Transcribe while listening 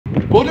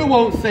Buddha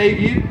won't save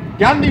you.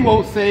 Gandhi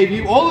won't save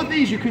you. All of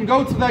these, you can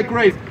go to their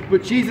graves,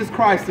 but Jesus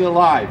Christ is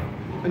alive.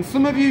 And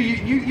some of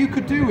you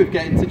could do with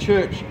getting to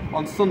church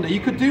on Sunday. You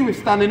could do with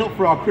standing up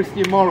for our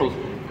Christian morals.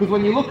 Because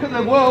when you look at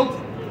the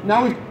world,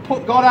 now we've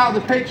put God out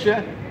of the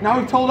picture. Now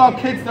we've told our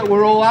kids that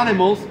we're all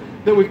animals,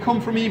 that we've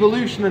come from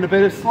evolution and a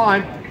bit of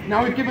slime.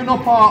 Now we've given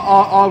up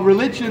our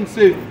religion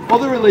to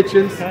other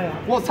religions.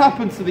 What's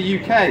happened to the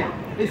UK?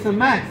 It's a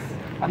mess.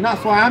 And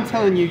that's why I'm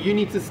telling you, you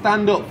need to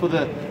stand up for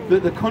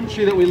the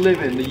country that we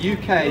live in, the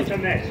UK. It's a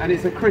mess. And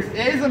it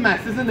is a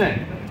mess, isn't it?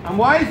 And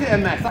why is it a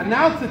mess?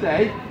 Now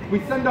today, we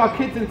send our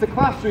kids into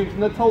classrooms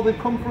and they're told they've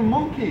come from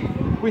monkeys.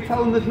 We tell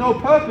them there's no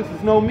purpose,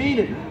 there's no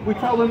meaning. We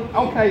tell them,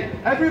 okay,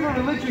 every other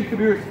religion can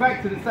be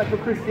respected except for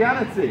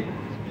Christianity.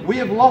 We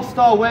have lost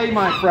our way,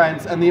 my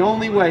friends, and the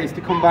only way is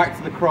to come back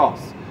to the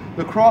cross.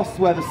 The cross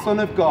where the Son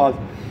of God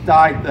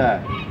died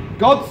there.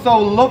 God so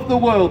loved the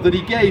world that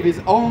he gave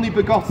his only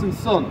begotten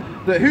Son,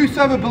 that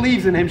whosoever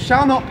believes in him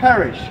shall not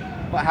perish,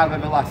 but have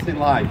everlasting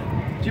life.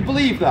 Do you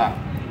believe that?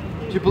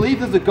 Do you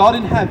believe there's a God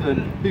in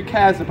heaven who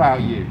cares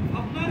about you?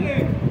 I've met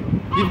him.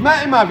 You've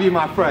met him, have you,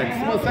 my friend?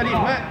 Someone said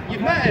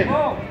you've met him.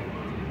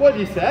 What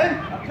did you say? I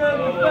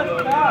turned the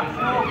first card, I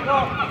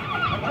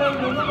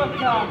turned another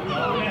card.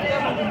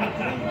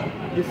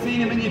 You've seen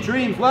him in your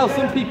dreams. Well,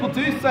 some people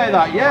do say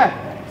that, yeah.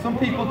 Some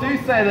people do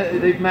say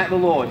that they've met the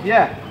Lord,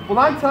 yeah. Well,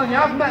 I'm telling you,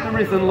 I've met the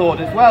risen Lord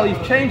as well. He's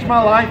changed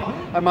my life.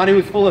 A man who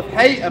was full of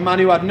hate, a man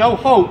who had no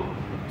hope,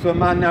 to a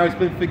man now who's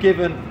been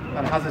forgiven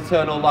and has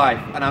eternal life.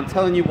 And I'm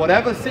telling you,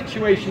 whatever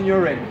situation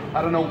you're in,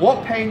 I don't know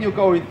what pain you're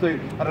going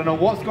through, I don't know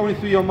what's going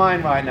through your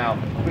mind right now,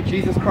 but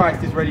Jesus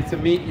Christ is ready to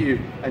meet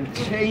you and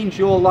change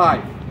your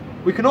life.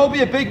 We can all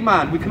be a big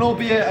man, we can all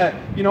be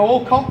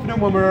all confident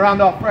when we're around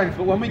our friends,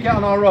 but when we get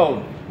on our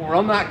own, when we're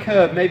on that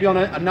curb, maybe on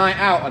a night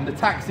out and the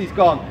taxi's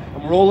gone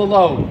and we're all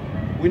alone,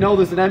 we know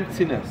there's an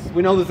emptiness.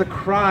 We know there's a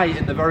cry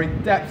in the very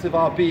depths of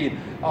our being.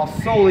 Our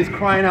soul is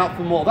crying out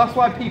for more. That's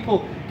why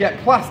people get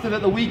plastered at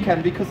the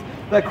weekend, because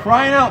they're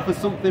crying out for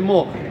something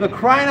more. They're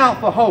crying out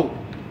for hope.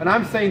 And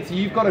I'm saying to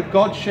you, you've got a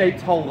God-shaped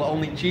hole that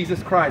only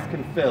Jesus Christ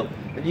can fill.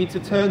 And you need to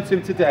turn to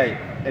him today,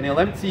 and he'll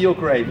empty your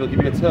grave, he'll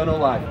give you eternal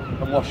life,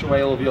 and wash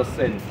away all of your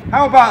sins.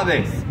 How about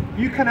this?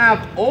 You can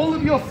have all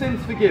of your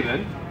sins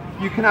forgiven,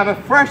 you can have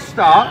a fresh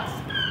start,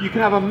 you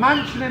can have a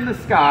mansion in the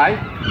sky,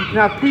 you can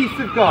have peace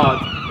of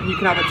God, and you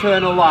can have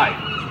eternal life.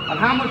 And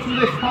how much will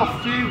this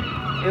cost you?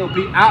 It'll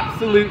be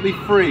absolutely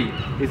free.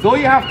 It's all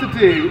you have to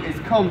do is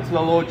come to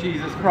the Lord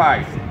Jesus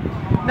Christ.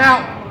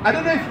 Now, I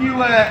don't know if you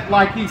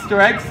like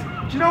Easter eggs.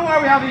 Do you know why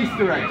we have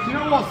Easter eggs? Do you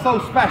know what's so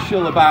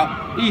special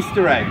about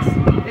Easter eggs?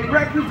 It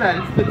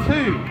represents the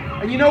tomb.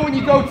 And you know when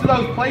you go to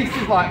those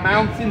places like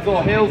mountains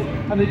or hills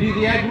and they do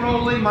the egg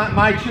rolling,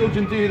 my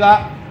children do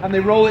that, and they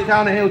roll it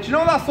down a hill. Do you know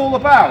what that's all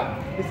about?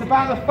 It's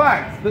about the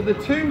fact that the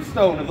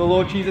tombstone of the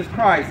Lord Jesus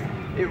Christ,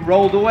 it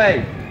rolled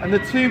away and the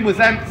tomb was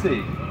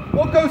empty.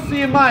 What goes through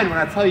your mind when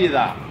I tell you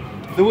that?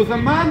 There was a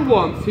man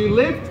once who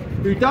lived,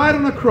 who died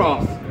on the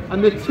cross,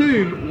 and the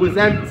tomb was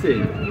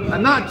empty.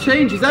 And that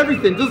changes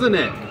everything, doesn't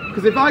it?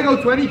 Because if I go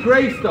to any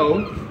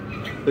gravestone,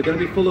 they're going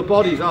to be full of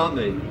bodies, aren't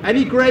they?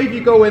 Any grave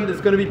you go in,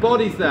 there's going to be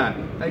bodies there.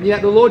 And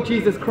yet the Lord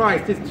Jesus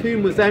Christ, his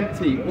tomb was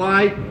empty.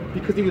 Why?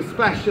 Because he was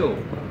special.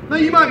 Now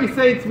you might be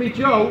saying to me,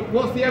 Joe,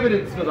 what's the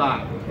evidence for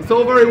that? It's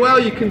all very well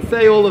you can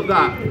say all of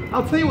that.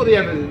 I'll tell you what the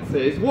evidence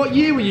is. What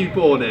year were you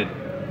born in?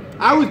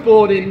 I was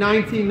born in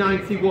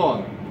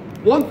 1991.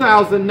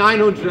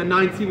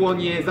 1,991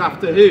 years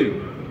after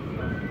who?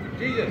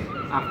 Jesus.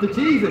 After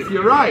Jesus,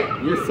 you're right.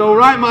 You're so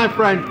right, my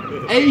friend.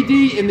 AD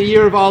in the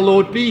year of our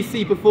Lord,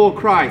 BC before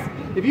Christ.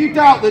 If you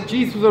doubt that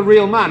Jesus was a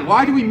real man,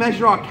 why do we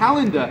measure our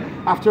calendar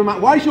after a man?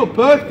 Why is your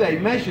birthday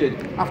measured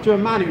after a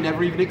man who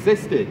never even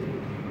existed?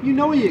 You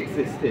know he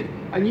existed,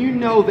 and you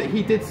know that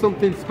he did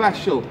something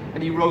special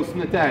and he rose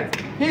from the dead.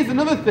 Here's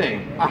another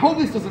thing. I hope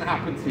this doesn't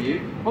happen to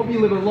you. I hope you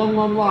live a long,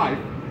 long life.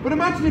 But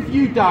imagine if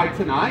you died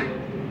tonight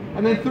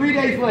and then 3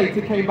 days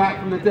later came back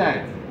from the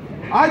dead.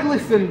 I'd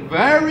listen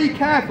very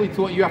carefully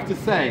to what you have to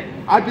say.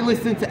 I'd be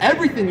listening to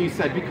everything you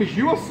said, because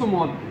you are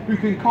someone who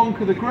can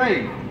conquer the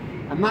grave.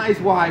 And that is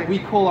why we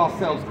call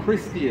ourselves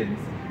Christians,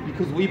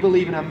 because we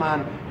believe in a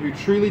man who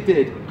truly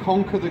did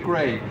conquer the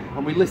grave.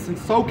 And we listen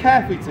so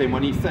carefully to him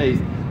when he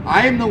says,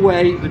 I am the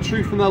way, the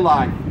truth and the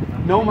life.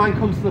 No man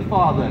comes to the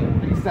Father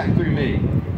except through me.